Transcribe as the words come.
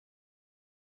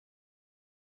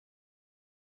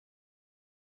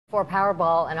For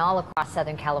Powerball and all across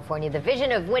Southern California, the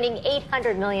vision of winning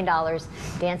 $800 million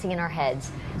dancing in our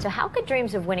heads. So how could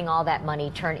dreams of winning all that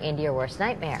money turn into your worst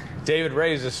nightmare? David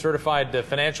Rae is a certified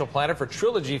financial planner for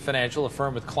Trilogy Financial, a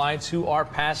firm with clients who are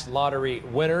past lottery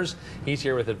winners. He's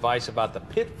here with advice about the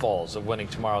pitfalls of winning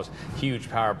tomorrow's huge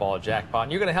Powerball jackpot.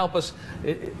 And you're going to help us.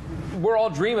 We're all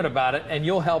dreaming about it, and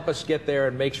you'll help us get there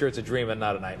and make sure it's a dream and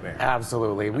not a nightmare.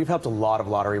 Absolutely. We've helped a lot of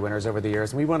lottery winners over the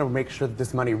years, and we want to make sure that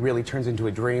this money really turns into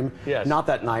a dream. Yes. Not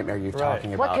that nightmare you're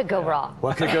talking about. What could go wrong?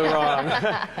 What could go wrong?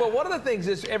 Well, one of the things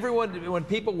is when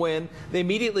people win, they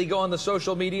immediately go on the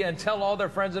social media and tell all their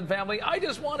friends and family, I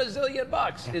just won $1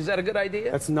 zillion. Is that a good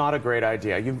idea? That's not a great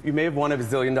idea. You may have won $1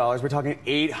 zillion. We're talking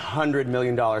 $800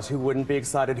 million. Who wouldn't be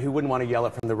excited? Who wouldn't want to yell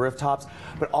it from the rooftops?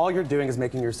 But all you're doing is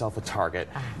making yourself a target.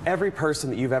 Every person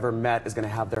that you've ever met is going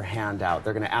to have their hand out.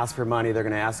 They're going to ask for money. They're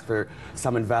going to ask for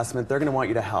some investment. They're going to want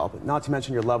you to help. Not to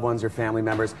mention your loved ones, your family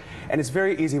members. And it's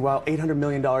very easy. While $800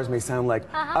 million may sound like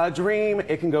a dream,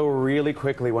 it can go really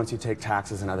quickly once you take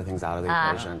taxes and other things out of the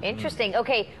equation. Interesting.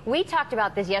 Okay, we talked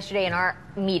about this yesterday in our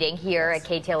meeting here at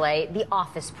KTLA, the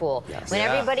office pool. When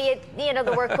everybody at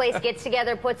the workplace gets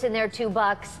together, puts in their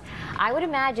 $2, I would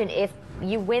imagine if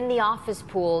you win the office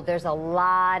pool, there's a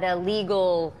lot of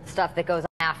legal stuff that goes on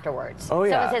afterwards. Oh,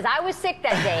 yeah. Someone says, I was sick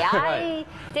that day. I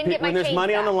didn't get my When there's change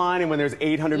money back. on the line and when there's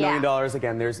 $800 million,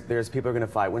 again, there's people are going to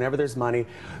fight. Whenever there's money,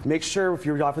 make sure if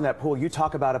you're offering that pool, you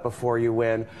talk about it before you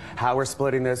win, how we're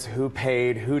splitting this, who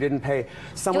paid, who didn't pay.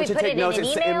 Someone should take notes.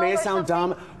 It may sound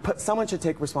dumb, but someone should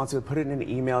take responsibility, put it in an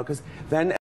email, because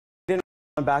then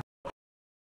back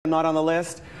not on the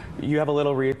list, you have a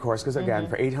little recourse, because again,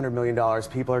 for $800 million,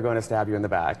 people are going to stab you in the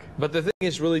back. But the thing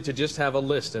is really to just have a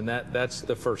list, and that's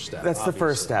the first step. That's the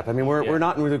first step. I mean, we're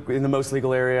not in the most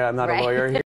legal area. I'm not a lawyer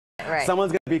here.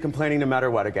 Someone's going to be complaining no matter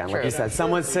what again. Like you said,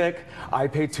 someone's sick, I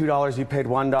paid $2, you paid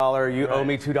 $1, you owe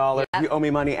me $2, you owe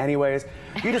me money anyways.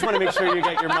 You just want to make sure you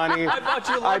get your money.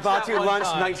 I bought you lunch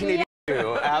 1982.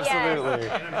 Absolutely.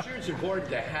 And I'm sure it's important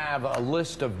to have a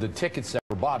list of the tickets that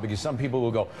were bought, because some people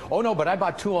will go, oh no, but I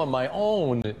bought 2 on my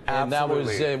own, and that was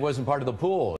it wasn't part of the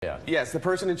pool. Yes, the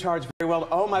person in charge very well.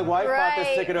 Oh, my wife bought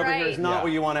this ticket over here is not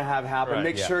what you want to have happen.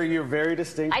 Make sure you're very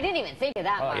distinct. I didn't even think of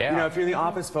that one. You know, if you're in the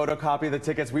office, photocopy the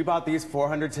tickets. We bought these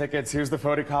 400 tickets. Here's the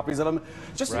photocopies of them,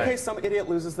 just in case some idiot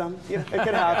loses them. You know, it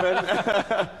could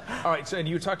happen. All right, so and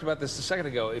you talked about this a second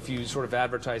ago. If you sort of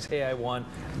advertise, hey, I won,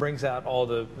 brings out all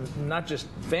the, not just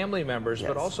family members,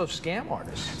 but also scam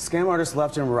artists. Scam artists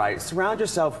left and right. Surround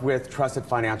yourself with trusted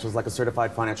financials, like a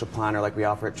certified financial planner, like we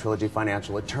offer at Trilogy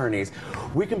Financial, attorneys.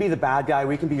 We can be the bad guy.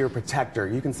 We can be your protector.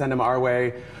 You can send them our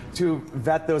way to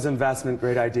vet those investment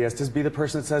great ideas, to be the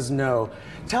person that says no.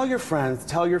 Tell your friends,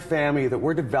 tell your family that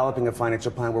we're developing a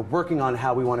financial plan. We're working on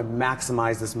how we want to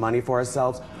maximize this money for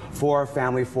ourselves, for our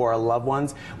family, for our loved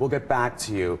ones. We'll get back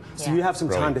to you. So you have some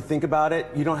time to think about it.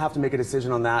 You don't have to make a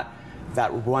decision on that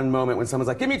one moment when someone's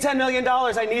like, give me $10 million,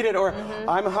 I need it, or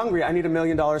I'm hungry, I need $1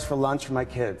 million for lunch for my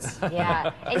kids.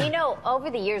 Yeah, and you know, over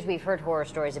the years we've heard horror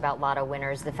stories about lotto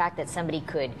winners. The fact that somebody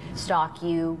could stalk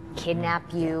you,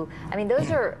 kidnap you, I mean,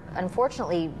 those are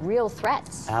unfortunately real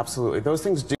threats. Absolutely, those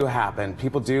things do happen.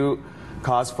 People do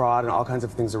cause fraud and all kinds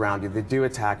of things around you. They do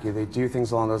attack you, they do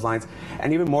things along those lines.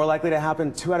 And even more likely to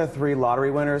happen, 2 out of 3 lottery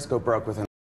winners go broke within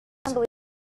 2 out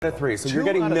of 3. So you're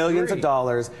getting millions of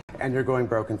dollars and you're going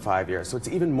broke in 5 years. So it's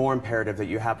even more imperative that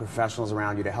you have professionals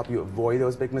around you to help you avoid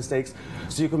those big mistakes,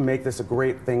 so you can make this a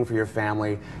great thing for your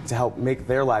family, to help make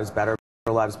their lives better,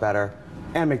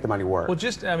 and make the money work. Well,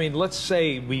 just, I mean, let's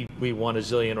say we won $1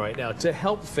 zillion right now. To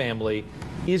help family,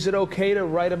 is it okay to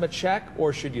write them a check,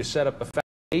 or should you set up a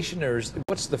foundation, or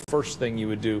what's the first thing you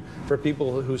would do for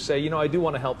people who say, you know, I do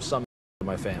want to help some of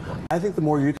my family? I think the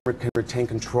more you can retain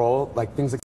control, like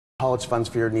things like college funds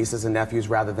for your nieces and nephews,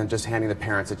 rather than just handing the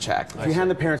parents a check. If you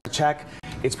hand the parents a check,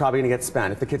 it's probably going to get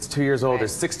spent. If the kid's 2 years old,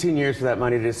 there's 16 years for that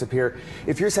money to disappear.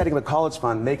 If you're setting up a college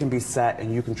fund, they can be set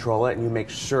and you control it and you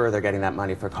make sure they're getting that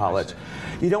money for college.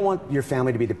 You don't want your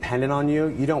family to be dependent on you.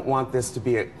 You don't want this to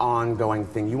be an ongoing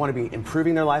thing. You want to be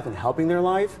improving their life and helping their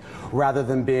life, rather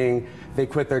than being they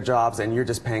quit their jobs and you're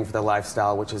just paying for their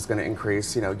lifestyle, which is going to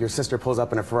increase. You know, your sister pulls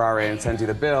up in a Ferrari and sends you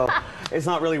the bill. It's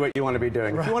not really what you want to be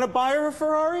doing. If you want to buy her a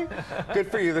Ferrari,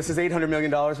 good for you. This is $800 million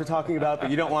we're talking about,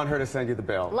 but you don't want her to send you the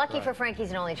bill. Lucky for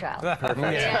Frankie's an only child. Yeah,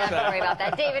 don't worry about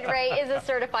that. David Rae is a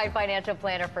certified financial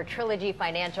planner for Trilogy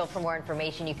Financial. For more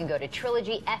information, you can go to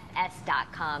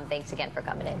trilogyfs.com. Thanks again for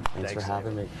coming in. Thanks for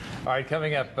having me. All right,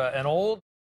 coming up, an old